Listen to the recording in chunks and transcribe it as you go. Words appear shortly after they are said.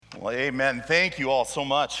Well, amen. Thank you all so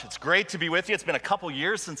much. It's great to be with you. It's been a couple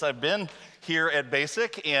years since I've been here at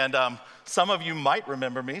Basic, and some of you might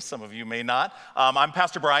remember me, some of you may not. I'm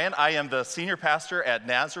Pastor Brian. I am the senior pastor at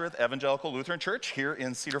Nazareth Evangelical Lutheran Church here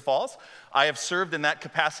in Cedar Falls. I have served in that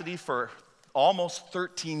capacity for almost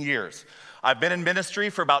 13 years. I've been in ministry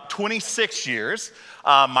for about 26 years.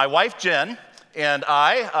 My wife, Jen, and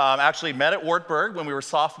I actually met at Wartburg when we were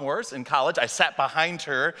sophomores in college. I sat behind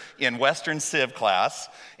her in Western Civ class,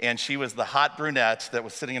 and she was the hot brunette that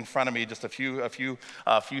was sitting in front of me, just a few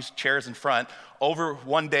chairs in front. Over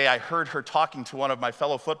one day, I heard her talking to one of my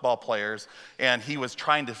fellow football players, and he was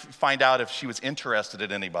trying to find out if she was interested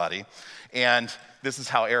in anybody. And this is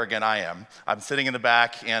how arrogant I am. I'm sitting in the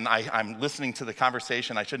back, and I'm listening to the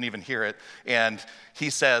conversation. I shouldn't even hear it. And he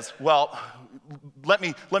says, well, let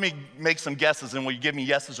me make some guesses, and will you give me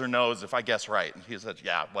yeses or nos if I guess right? And he said,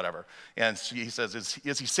 yeah, whatever. And he says,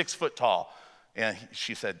 is he 6 foot tall? And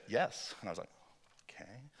she said, yes. And I was like, okay.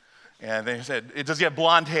 And then he said, does he have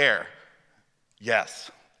blonde hair? Yes.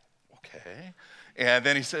 Okay. And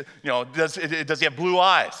then he said, does he have blue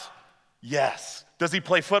eyes? Yes. Does he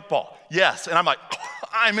play football? Yes. And I'm like,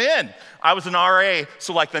 I'm in. I was an RA,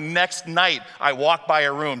 so like the next night I walked by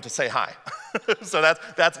a room to say hi. So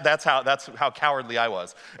that's how cowardly I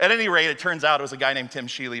was. At any rate, it turns out it was a guy named Tim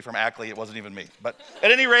Sheely from Ackley. It wasn't even me. But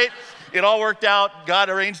at any rate, it all worked out. God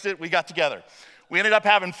arranged it. We got together. We ended up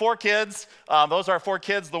having 4 kids. Those are our 4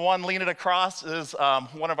 kids. The one leaning across is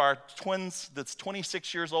one of our twins that's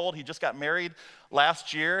 26 years old. He just got married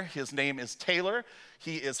last year. His name is Taylor.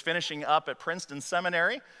 He is finishing up at Princeton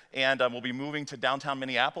Seminary, and will be moving to downtown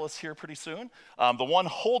Minneapolis here pretty soon. The one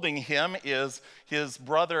holding him is his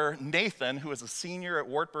brother Nathan, who is a senior at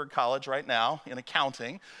Wartburg College right now in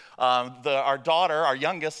accounting. Our daughter, our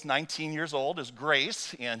youngest, 19 years old, is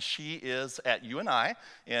Grace, and she is at UNI,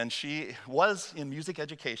 and she was in music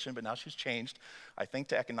education, but now she's changed, I think,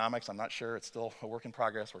 to economics. I'm not sure. It's still a work in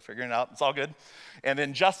progress. We're figuring it out. It's all good. And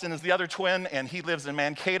then Justin is the other twin, and he lives in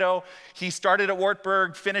Mankato. He started at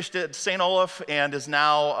Wartburg, finished at St. Olaf, and is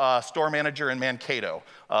now a store manager in Mankato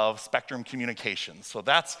of Spectrum Communications. So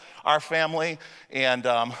that's our family, and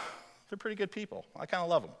they're pretty good people. I kind of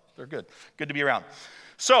love them. They're good. Good to be around.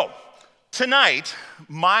 So tonight,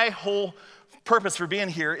 my whole purpose for being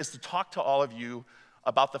here is to talk to all of you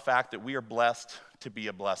about the fact that we are blessed to be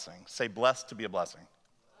a blessing. Say, blessed to be a blessing.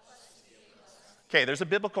 Okay, there's a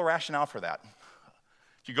biblical rationale for that.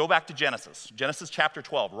 If you go back to Genesis chapter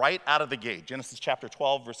 12, right out of the gate, Genesis chapter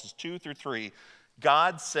 12, verses 2 through 3,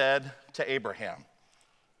 God said to Abraham,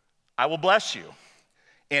 I will bless you,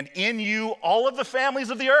 and in you all of the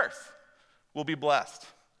families of the earth will be blessed.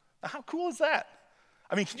 Now, how cool is that?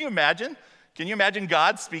 I mean, can you imagine? Can you imagine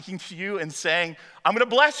God speaking to you and saying, I'm going to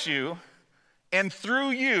bless you, and through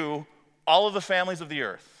you, all of the families of the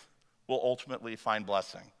earth will ultimately find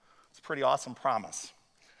blessing. It's a pretty awesome promise.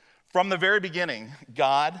 From the very beginning,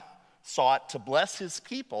 God sought to bless his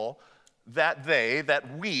people that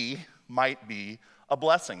we might be a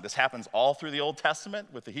blessing. This happens all through the Old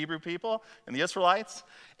Testament with the Hebrew people and the Israelites,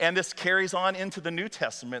 and this carries on into the New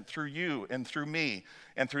Testament through you and through me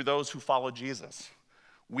and through those who follow Jesus.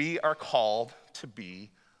 We are called to be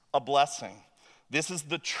a blessing. This is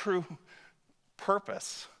the true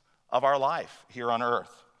purpose of our life here on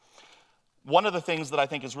earth. One of the things that I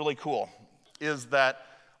think is really cool is that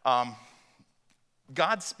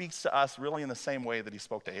God speaks to us really in the same way that he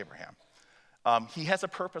spoke to Abraham. He has a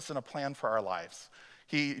purpose and a plan for our lives.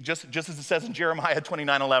 He just as it says in Jeremiah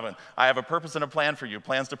 29:11, I have a purpose and a plan for you,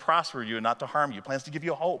 plans to prosper you and not to harm you, plans to give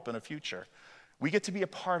you hope and a future. We get to be a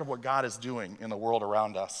part of what God is doing in the world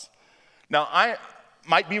around us. Now, I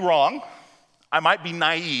might be wrong, I might be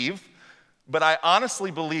naive, but I honestly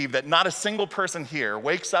believe that not a single person here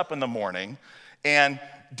wakes up in the morning and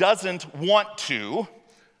doesn't want to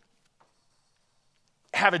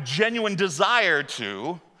have a genuine desire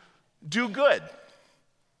to do good,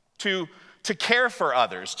 to care for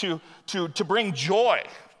others, to bring joy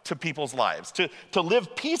to people's lives, to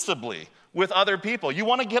live peaceably with other people. You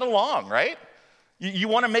want to get along, right? You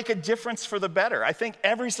want to make a difference for the better. I think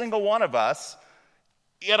every single one of us,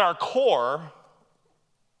 at our core,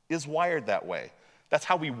 is wired that way. That's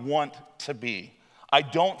how we want to be. I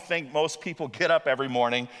don't think most people get up every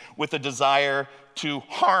morning with a desire to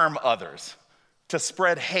harm others, to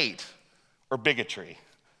spread hate or bigotry,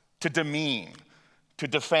 to demean, to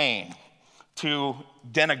defame, to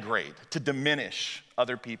denigrate, to diminish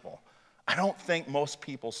other people. I don't think most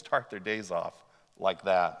people start their days off like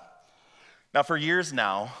that. Now, for years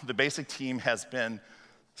now, the Basic team has been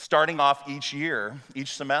starting off each year,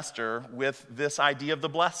 each semester, with this idea of the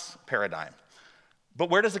bless paradigm. But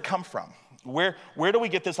where does it come from? Where do we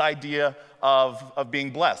get this idea of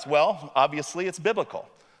being blessed? Well, obviously it's biblical.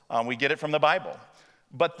 We get it from the Bible.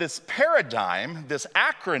 But this paradigm, this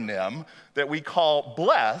acronym that we call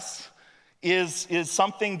BLESS, is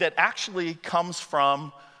something that actually comes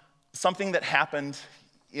from something that happened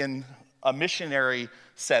in a missionary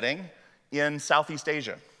setting in Southeast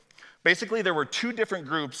Asia. Basically, there were two different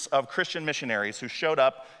groups of Christian missionaries who showed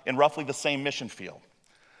up in roughly the same mission field.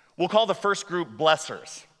 We'll call the first group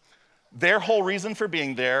blessers. Their whole reason for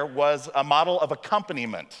being there was a model of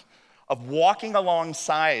accompaniment, of walking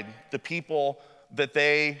alongside the people that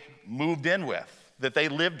they moved in with, that they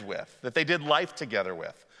lived with, that they did life together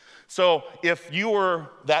with. So if you were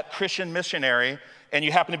that Christian missionary and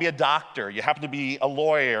you happen to be a doctor, you happen to be a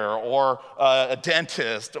lawyer or a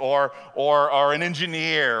dentist or an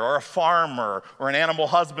engineer or a farmer or an animal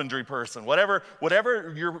husbandry person, whatever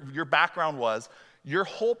your background was, your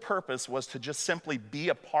whole purpose was to just simply be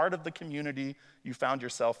a part of the community you found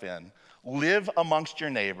yourself in, live amongst your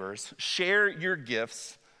neighbors, share your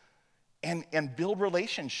gifts, and build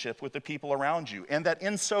relationship with the people around you. And that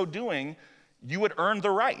in so doing, you would earn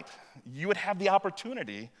the right. You would have the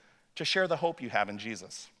opportunity to share the hope you have in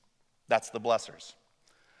Jesus. That's the blessers.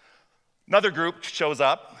 Another group shows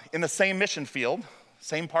up in the same mission field,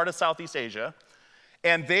 same part of Southeast Asia,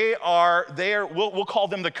 and we'll call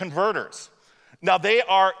them the converters. Now they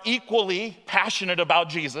are equally passionate about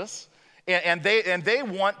Jesus, and they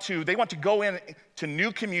want to go into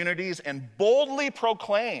new communities and boldly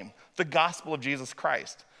proclaim the gospel of Jesus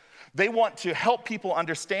Christ. They want to help people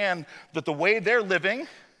understand that the way they're living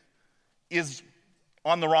is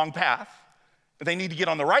on the wrong path. They need to get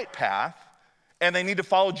on the right path, and they need to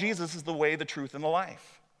follow Jesus as the way, the truth, and the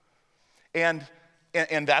life. And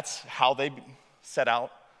that's how they set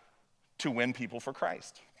out to win people for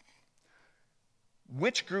Christ.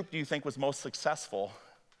 Which group do you think was most successful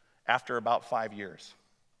after about 5 years?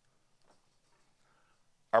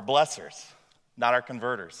 Our blessers, not our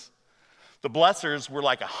converters. The blessers were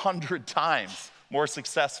like 100 times more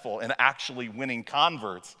successful in actually winning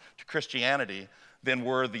converts to Christianity than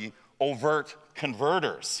were the overt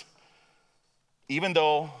converters. Even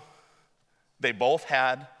though they both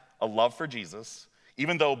had a love for Jesus,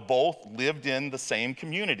 even though both lived in the same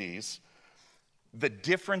communities, the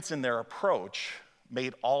difference in their approach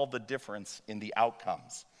made all the difference in the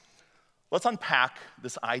outcomes. Let's unpack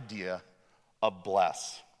this idea of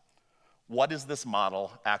bless. What is this model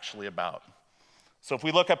actually about? So if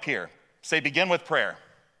we look up here, say begin with prayer.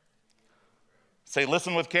 Say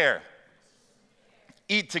listen with care.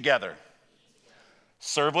 Eat together.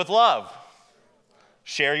 Serve with love.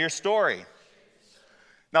 Share your story.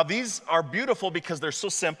 Now these are beautiful because they're so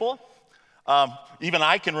simple. Even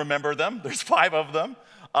I can remember them. There's 5 of them.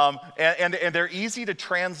 And they're easy to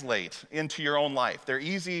translate into your own life. They're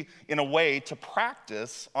easy in a way to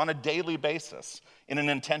practice on a daily basis in an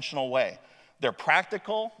intentional way. They're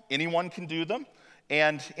practical, anyone can do them,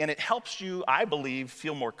 and it helps you, I believe,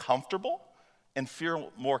 feel more comfortable and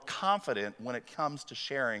feel more confident when it comes to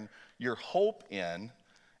sharing your hope in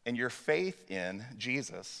and your faith in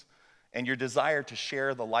Jesus and your desire to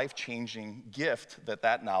share the life-changing gift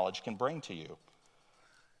that knowledge can bring to you.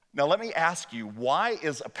 Now, let me ask you, why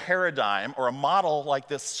is a paradigm or a model like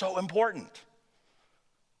this so important?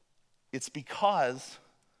 It's because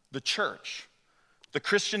the church, the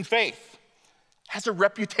Christian faith, has a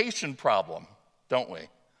reputation problem, don't we?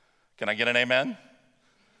 Can I get an amen?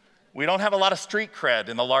 We don't have a lot of street cred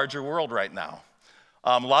in the larger world right now.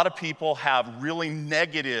 A lot of people have really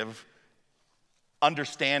negative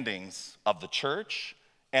understandings of the church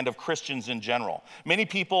and of Christians in general. Many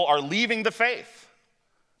people are leaving the faith.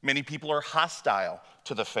 Many people are hostile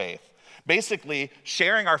to the faith. Basically,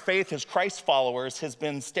 sharing our faith as Christ followers has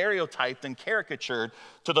been stereotyped and caricatured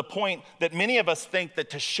to the point that many of us think that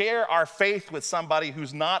to share our faith with somebody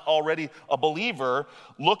who's not already a believer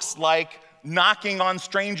looks like knocking on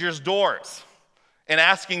strangers' doors and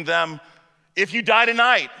asking them, if you die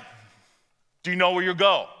tonight, do you know where you'll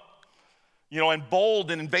go? And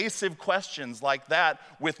bold and invasive questions like that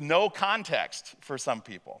with no context for some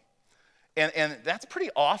people. And that's pretty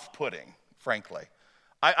off-putting, frankly.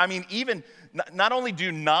 I mean, even, not only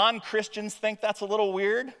do non-Christians think that's a little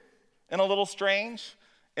weird and a little strange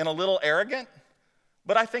and a little arrogant,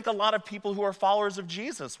 but I think a lot of people who are followers of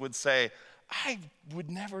Jesus would say, I would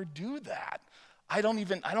never do that. I don't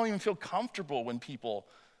even feel comfortable when people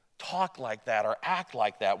talk like that or act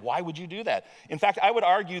like that. Why would you do that? In fact, I would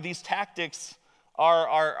argue these tactics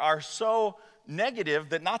are so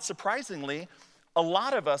negative that, not surprisingly, a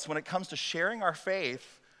lot of us, when it comes to sharing our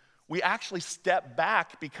faith, we actually step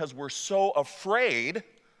back because we're so afraid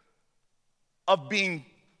of being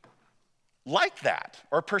like that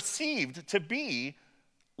or perceived to be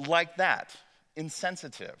like that.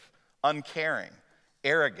 Insensitive, uncaring,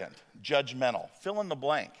 arrogant, judgmental, fill in the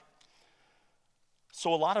blank.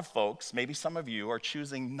 So a lot of folks, maybe some of you, are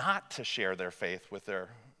choosing not to share their faith with their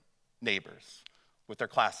neighbors, with their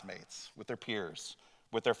classmates, with their peers,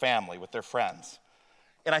 with their family, with their friends.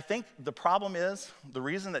 And I think the problem is, the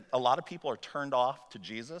reason that a lot of people are turned off to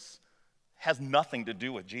Jesus has nothing to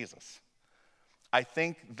do with Jesus. I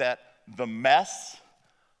think that the mess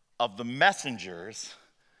of the messengers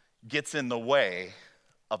gets in the way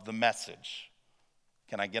of the message.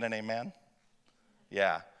 Can I get an amen?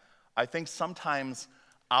 Yeah. I think sometimes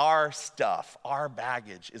our stuff, our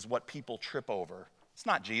baggage is what people trip over. It's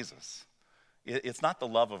not Jesus. It's not the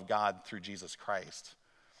love of God through Jesus Christ.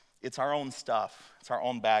 It's our own stuff. It's our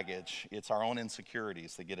own baggage. It's our own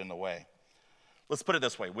insecurities that get in the way. Let's put it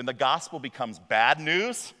this way. When the gospel becomes bad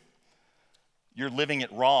news, you're living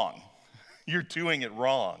it wrong. You're doing it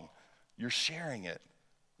wrong. You're sharing it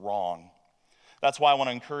wrong. That's why I want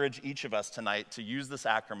to encourage each of us tonight to use this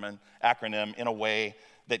acronym in a way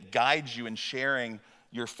that guides you in sharing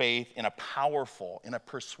your faith in a powerful, in a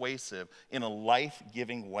persuasive, in a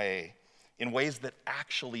life-giving way, in ways that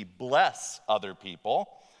actually bless other people.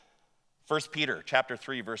 1 Peter chapter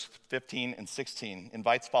 3, verse 15 and 16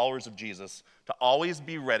 invites followers of Jesus to always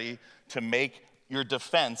be ready to make your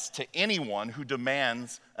defense to anyone who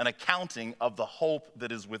demands an accounting of the hope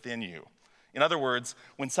that is within you. In other words,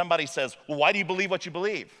 when somebody says, well, why do you believe what you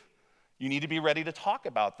believe? You need to be ready to talk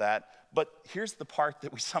about that. But here's the part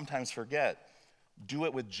that we sometimes forget. Do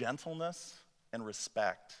it with gentleness and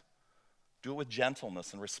respect. Do it with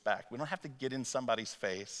gentleness and respect. We don't have to get in somebody's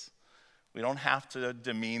face. We don't have to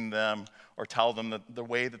demean them or tell them that the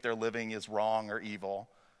way that they're living is wrong or evil.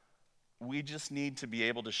 We just need to be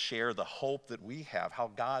able to share the hope that we have,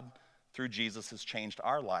 how God, through Jesus, has changed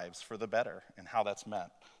our lives for the better and how that's meant.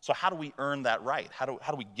 So how do we earn that right? How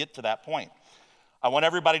do we get to that point? I want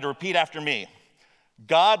everybody to repeat after me.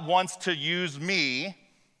 God wants to use me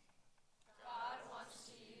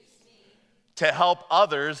to help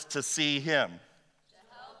others to see him.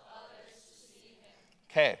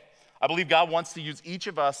 Okay. I believe God wants to use each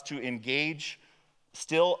of us to engage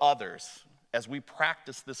still others as we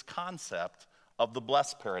practice this concept of the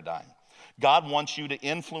blessed paradigm. God wants you to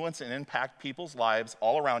influence and impact people's lives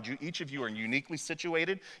all around you. Each of you are uniquely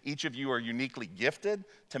situated. Each of you are uniquely gifted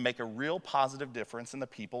to make a real positive difference in the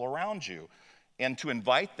people around you and to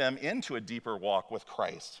invite them into a deeper walk with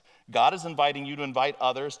Christ. God is inviting you to invite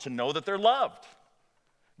others to know that they're loved.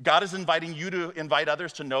 God is inviting you to invite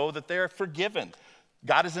others to know that they're forgiven.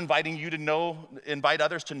 God is inviting you to invite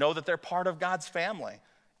others to know that they're part of God's family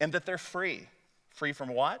and that they're free. Free from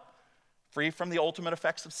what? Free from the ultimate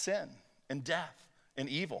effects of sin and death and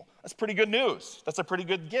evil. That's pretty good news. That's a pretty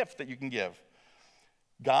good gift that you can give.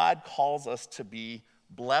 God calls us to be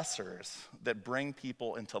blessers that bring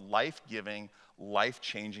people into life-giving,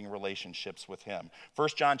 life-changing relationships with him. 1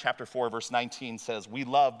 John chapter 4, verse 19 says, we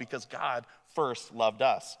love because God first loved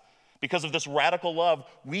us. Because of this radical love,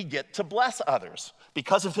 we get to bless others.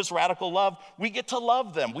 Because of this radical love, we get to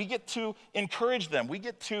love them. We get to encourage them. We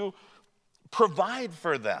get to provide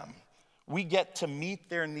for them. We get to meet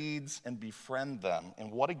their needs and befriend them.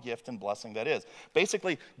 And what a gift and blessing that is.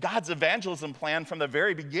 Basically, God's evangelism plan from the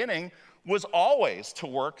very beginning was always to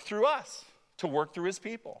work through us, to work through his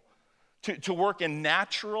people, to work in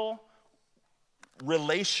natural,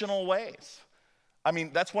 relational ways. I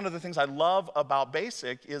mean, that's one of the things I love about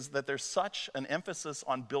Basic is that there's such an emphasis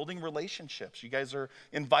on building relationships. You guys are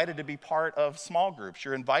invited to be part of small groups.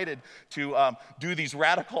 You're invited to do these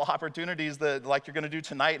radical opportunities that, like you're going to do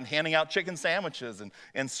tonight, and handing out chicken sandwiches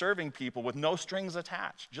and serving people with no strings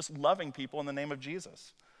attached, just loving people in the name of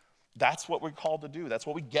Jesus. That's what we're called to do. That's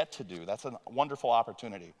what we get to do. That's a wonderful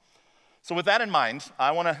opportunity. So with that in mind,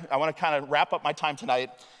 I want to kind of wrap up my time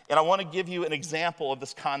tonight, and I want to give you an example of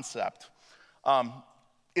this concept.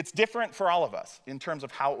 It's different for all of us in terms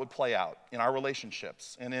of how it would play out in our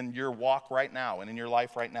relationships and in your walk right now and in your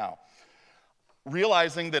life right now.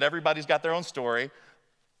 Realizing that everybody's got their own story,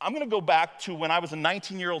 I'm going to go back to when I was a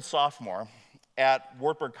 19-year-old sophomore at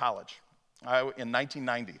Wartburg College in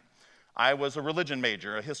 1990. I was a religion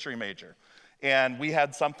major, a history major, and we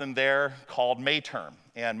had something there called May Term.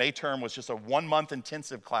 And May Term was just a 1-month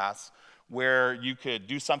intensive class where you could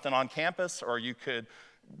do something on campus or you could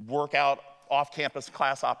work out off-campus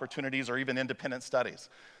class opportunities or even independent studies.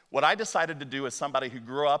 What I decided to do as somebody who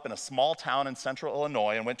grew up in a small town in central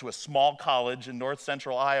Illinois and went to a small college in north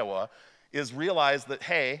central Iowa is realize that,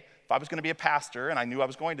 hey, if I was going to be a pastor, and I knew I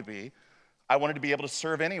was going to be, I wanted to be able to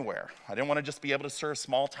serve anywhere. I didn't want to just be able to serve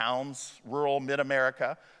small towns, rural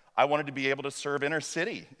mid-America. I wanted to be able to serve inner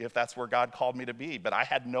city if that's where God called me to be, but I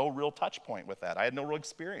had no real touch point with that. I had no real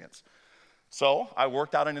experience. So I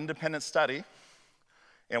worked out an independent study,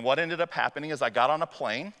 and what ended up happening is I got on a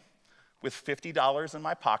plane with $50 in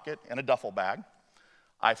my pocket and a duffel bag.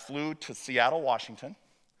 I flew to Seattle, Washington.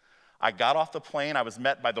 I got off the plane. I was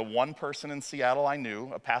met by the one person in Seattle I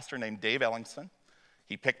knew, a pastor named Dave Ellingson.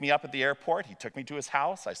 He picked me up at the airport. He took me to his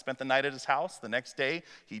house. I spent the night at his house. The next day,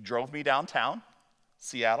 he drove me downtown,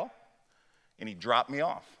 Seattle, and he dropped me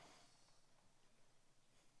off.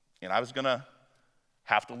 And I was going to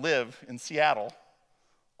have to live in Seattle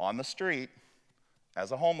on the street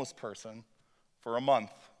as a homeless person for a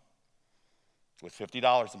month with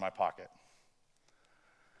 $50 in my pocket.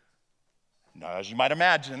 Now, as you might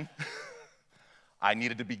imagine, I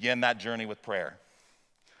needed to begin that journey with prayer.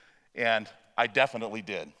 And I definitely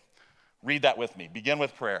did. Read that with me. Begin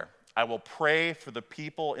with prayer. I will pray for the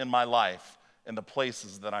people in my life and the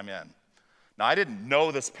places that I'm in. Now, I didn't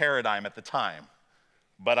know this paradigm at the time,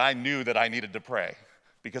 but I knew that I needed to pray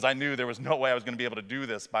because I knew there was no way I was going to be able to do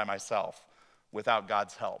this by myself without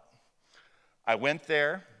God's help. I went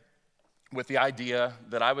there with the idea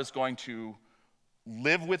that I was going to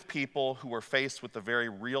live with people who were faced with the very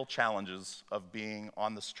real challenges of being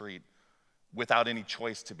on the street without any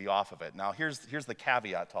choice to be off of it. Now, here's the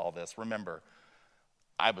caveat to all this. Remember,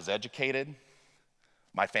 I was educated.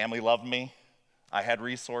 My family loved me. I had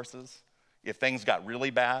resources. If things got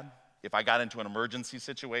really bad, if I got into an emergency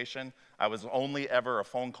situation, I was only ever a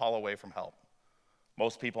phone call away from help.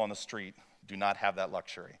 Most people on the street do not have that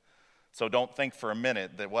luxury. So don't think for a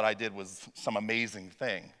minute that what I did was some amazing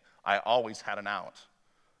thing. I always had an out,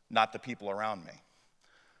 not the people around me.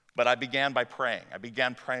 But I began by praying. I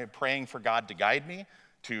began praying for God to guide me,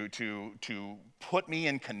 to put me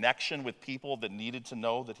in connection with people that needed to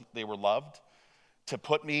know that they were loved, to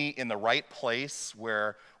put me in the right place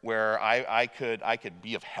where I could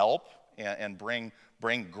be of help and bring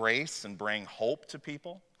grace and bring hope to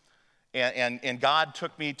people. And God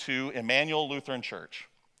took me to Emmanuel Lutheran Church.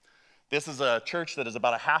 This is a church that is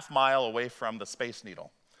about a half mile away from the Space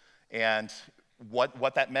Needle. And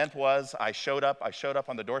what that meant was I showed up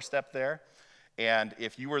on the doorstep there, and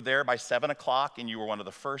if you were there by 7 o'clock and you were one of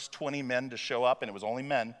the first 20 men to show up, and it was only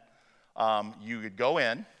men, you would go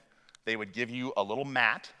in, they would give you a little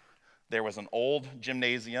mat, there was an old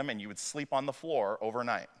gymnasium, and you would sleep on the floor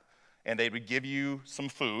overnight. And they would give you some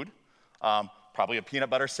food, probably a peanut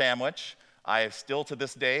butter sandwich. I still to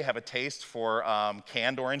this day have a taste for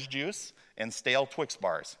canned orange juice and stale Twix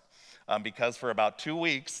bars. Because for about 2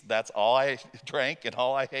 weeks, that's all I drank and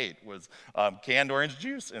all I ate was canned orange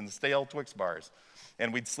juice and stale Twix bars.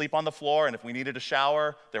 And we'd sleep on the floor, and if we needed a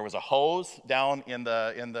shower, there was a hose down in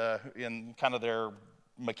kind of their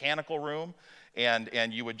mechanical room,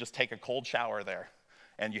 and you would just take a cold shower there.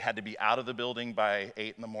 And you had to be out of the building by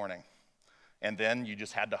 8 in the morning. And then you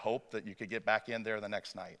just had to hope that you could get back in there the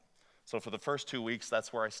next night. So for the first 2 weeks,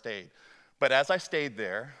 that's where I stayed. But as I stayed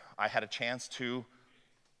there, I had a chance to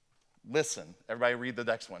listen. Everybody read the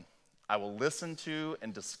next one. I will listen to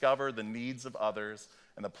and discover the needs of others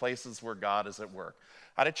and the places where God is at work.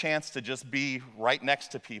 I had a chance to just be right next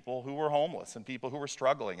to people who were homeless and people who were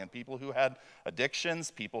struggling and people who had addictions,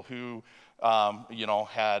 people who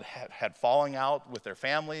had falling out with their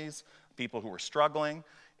families, people who were struggling.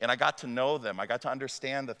 And I got to know them. I got to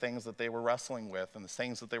understand the things that they were wrestling with and the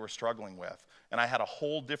things that they were struggling with. And I had a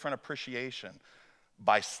whole different appreciation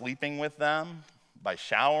by sleeping with them, by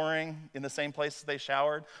showering in the same place they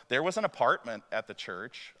showered. There was an apartment at the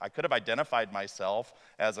church. I could have identified myself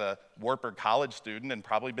as a Wartburg College student and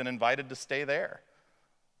probably been invited to stay there.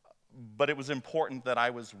 But it was important that I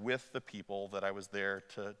was with the people that I was there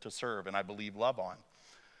to serve and I believe love on.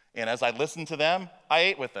 And as I listened to them, I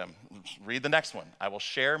ate with them. Read the next one. I will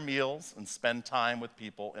share meals and spend time with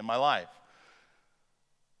people in my life.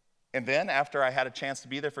 And then after I had a chance to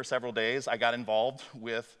be there for several days, I got involved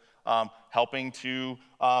with helping to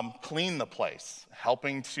clean the place,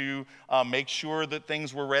 helping to make sure that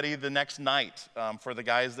things were ready the next night for the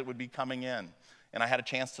guys that would be coming in. And I had a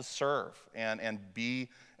chance to serve and be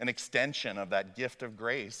an extension of that gift of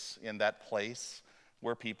grace in that place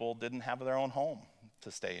where people didn't have their own home to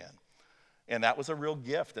stay in. And that was a real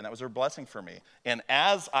gift, and that was a blessing for me. And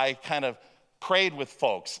as I kind of prayed with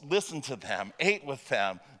folks, listened to them, ate with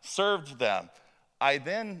them, served them, I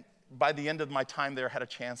then, by the end of my time there, had a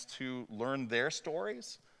chance to learn their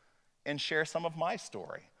stories and share some of my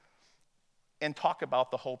story and talk about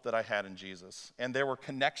the hope that I had in Jesus. And there were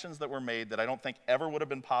connections that were made that I don't think ever would have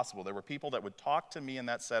been possible. There were people that would talk to me in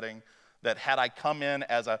that setting that had I come in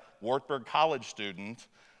as a Wartburg College student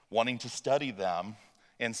wanting to study them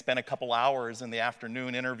and spent a couple hours in the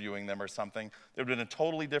afternoon interviewing them or something, it would have been a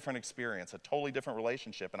totally different experience, a totally different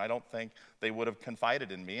relationship, and I don't think they would have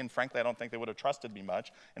confided in me, and frankly, I don't think they would have trusted me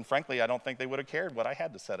much, and frankly, I don't think they would have cared what I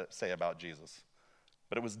had to say about Jesus.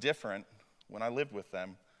 But it was different when I lived with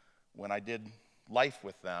them, when I did life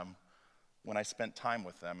with them, when I spent time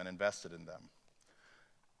with them and invested in them.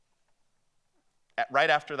 Right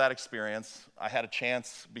after that experience, I had a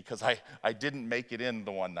chance, because I didn't make it in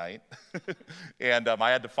the one night, and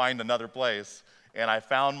I had to find another place, and I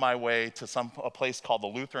found my way to a place called the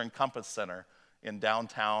Lutheran Compass Center in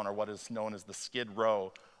downtown, or what is known as the Skid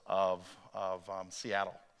Row of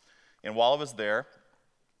Seattle. And while I was there,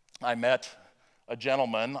 I met a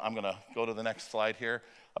gentleman, I'm going to go to the next slide here,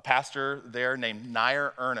 a pastor there named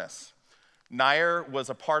Nair Ernest. Nair was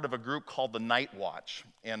a part of a group called the Night Watch,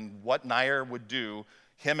 and what Nair would do,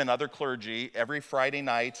 him and other clergy, every Friday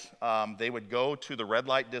night, they would go to the red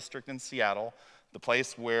light district in Seattle, the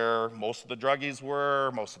place where most of the druggies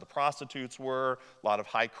were, most of the prostitutes were, a lot of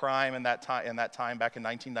high crime in that time back in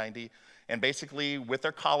 1990, and basically with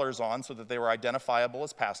their collars on so that they were identifiable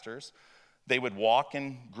as pastors, they would walk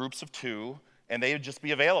in groups of two, and they would just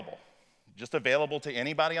be available to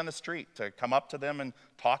anybody on the street, to come up to them and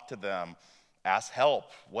talk to them, ask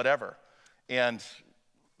help, whatever. And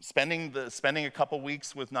spending a couple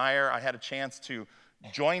weeks with Nair, I had a chance to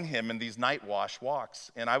join him in these night wash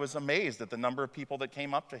walks. And I was amazed at the number of people that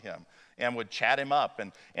came up to him and would chat him up.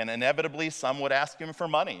 And inevitably, some would ask him for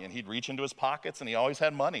money. And he'd reach into his pockets, and he always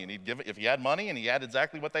had money. And he'd give, if he had money and he had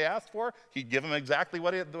exactly what they asked for, he'd give them exactly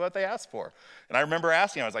what they asked for. And I remember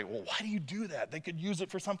asking him, I was like, well, why do you do that? They could use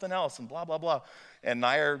it for something else, and blah, blah, blah. And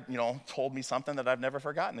Nair, told me something that I've never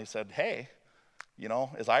forgotten. He said, hey,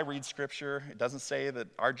 as I read Scripture, it doesn't say that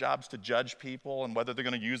our job's to judge people and whether they're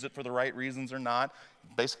going to use it for the right reasons or not.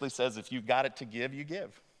 It basically says if you've got it to give, you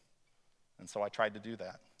give. And so I tried to do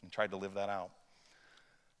that and tried to live that out.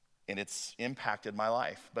 And it's impacted my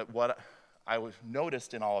life. But what I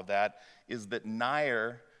noticed in all of that is that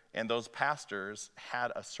Nair and those pastors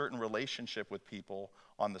had a certain relationship with people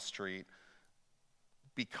on the street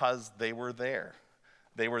because they were there.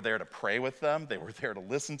 They were there to pray with them. They were there to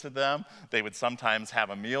listen to them. They would sometimes have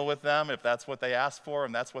a meal with them if that's what they asked for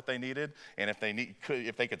and that's what they needed. And if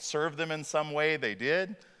they could serve them in some way, they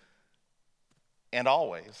did. And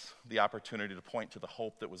always the opportunity to point to the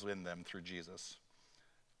hope that was in them through Jesus.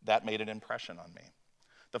 That made an impression on me.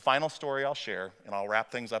 The final story I'll share, and I'll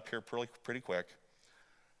wrap things up here pretty quick.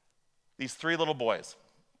 These three little boys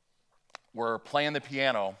were playing the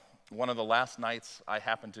piano one of the last nights I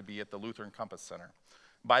happened to be at the Lutheran Compass Center.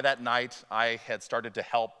 By that night, I had started to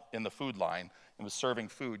help in the food line and was serving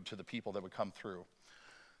food to the people that would come through.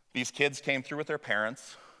 These kids came through with their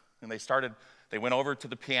parents, and they went over to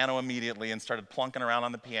the piano immediately and started plunking around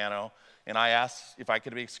on the piano, and I asked if I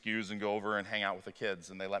could be excused and go over and hang out with the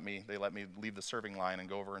kids, and they let me leave the serving line and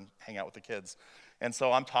go over and hang out with the kids. And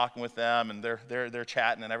so I'm talking with them, and they're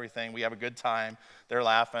chatting and everything. We have a good time. They're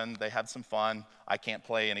laughing. They had some fun. I can't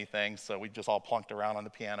play anything, so we just all plunked around on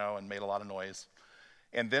the piano and made a lot of noise.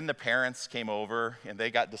 And then the parents came over, and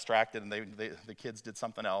they got distracted, and the kids did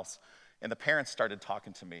something else. And the parents started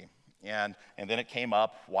talking to me. And then it came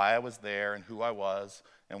up why I was there and who I was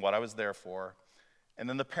and what I was there for. And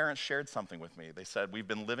then the parents shared something with me. They said, we've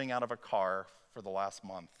been living out of a car for the last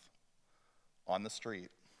month on the street.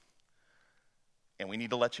 And we need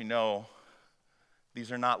to let you know,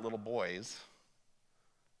 these are not little boys.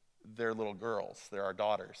 They're little girls. They're our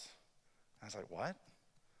daughters. I was like, what?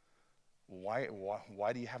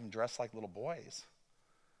 Why do you have them dressed like little boys?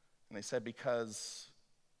 And they said, because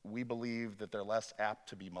we believe that they're less apt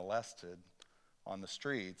to be molested on the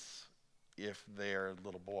streets if they're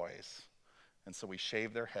little boys. And so we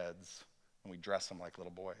shave their heads and we dress them like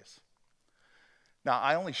little boys. Now,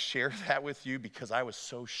 I only share that with you because I was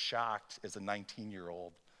so shocked as a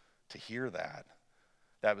 19-year-old to hear that.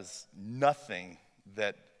 That was nothing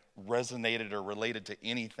that resonated or related to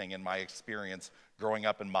anything in my experience growing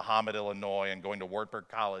up in Mahomet, Illinois, and going to Wartburg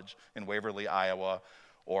College in Waverly, Iowa,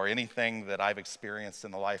 or anything that I've experienced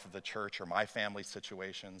in the life of the church or my family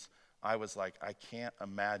situations. I was like, I can't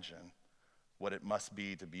imagine what it must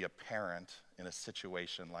be to be a parent in a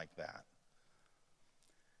situation like that.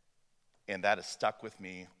 And that has stuck with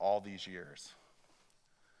me all these years.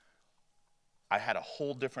 I had a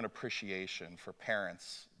whole different appreciation for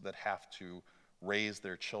parents that have to raise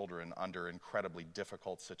their children under incredibly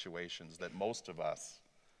difficult situations that most of us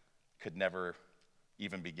could never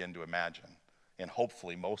even begin to imagine, and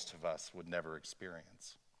hopefully most of us would never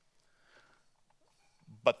experience.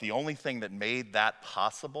 But the only thing that made that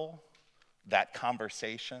possible, that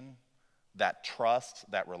conversation, that trust,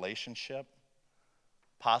 that relationship,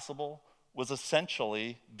 possible was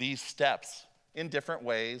essentially these steps in different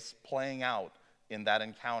ways playing out in that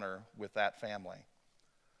encounter with that family.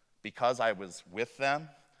 Because I was with them,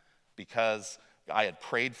 because I had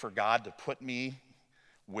prayed for God to put me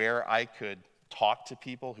where I could talk to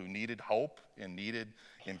people who needed hope and needed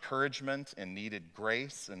encouragement and needed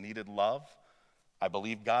grace and needed love, I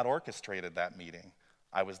believe God orchestrated that meeting.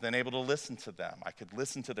 I was then able to listen to them. I could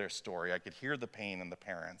listen to their story. I could hear the pain in the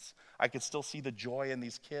parents. I could still see the joy in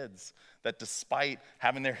these kids that despite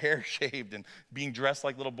having their hair shaved and being dressed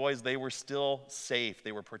like little boys, they were still safe,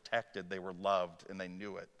 they were protected, they were loved, and they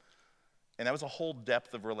knew it. And that was a whole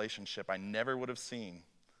depth of relationship I never would have seen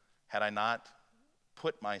had I not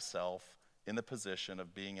put myself in the position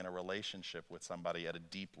of being in a relationship with somebody at a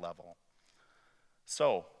deep level.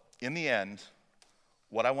 So, in the end,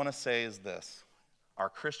 what I want to say is this. Our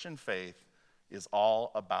Christian faith is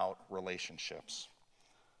all about relationships.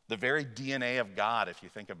 The very DNA of God, if you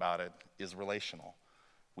think about it, is relational.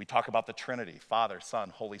 We talk about the Trinity, Father, Son,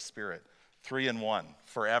 Holy Spirit, 3 in 1,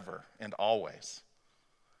 forever and always.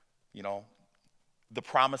 You know, the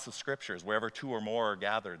promise of scriptures, wherever 2 or more are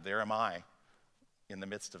gathered, there am I in the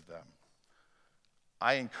midst of them.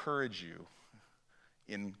 I encourage you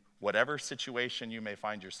in whatever situation you may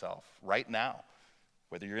find yourself right now,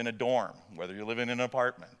 whether you're in a dorm, whether you're living in an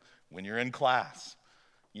apartment, when you're in class,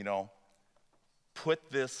 put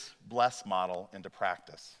this bless model into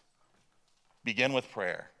practice. Begin with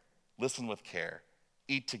prayer, listen with care,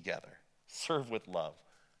 eat together, serve with love,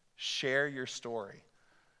 share your story,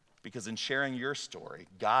 because in sharing your story,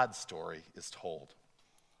 God's story is told.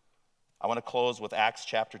 I want to close with Acts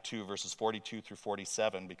chapter 2, verses 42 through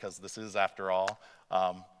 47, because this is, after all,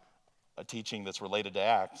 a teaching that's related to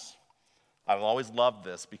Acts. I've always loved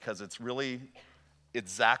this because it's really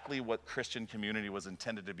exactly what Christian community was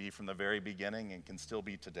intended to be from the very beginning and can still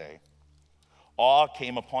be today. Awe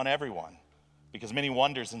came upon everyone because many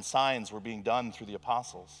wonders and signs were being done through the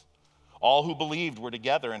apostles. All who believed were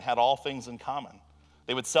together and had all things in common.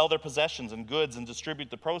 They would sell their possessions and goods and distribute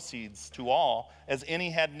the proceeds to all as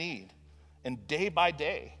any had need. And day by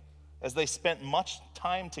day, as they spent much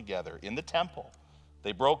time together in the temple,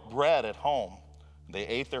 they broke bread at home. They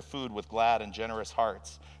ate their food with glad and generous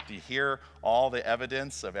hearts. Do you hear all the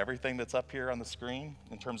evidence of everything that's up here on the screen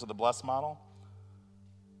in terms of the bless model?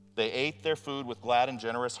 They ate their food with glad and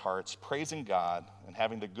generous hearts, praising God and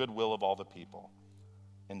having the goodwill of all the people.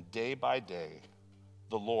 And day by day,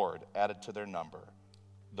 the Lord added to their number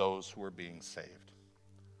those who were being saved.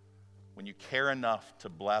 When you care enough to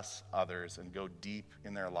bless others and go deep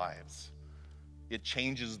in their lives, it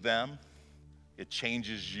changes them, it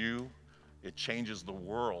changes you, it changes the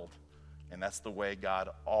world, and that's the way God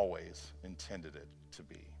always intended it to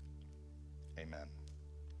be. Amen.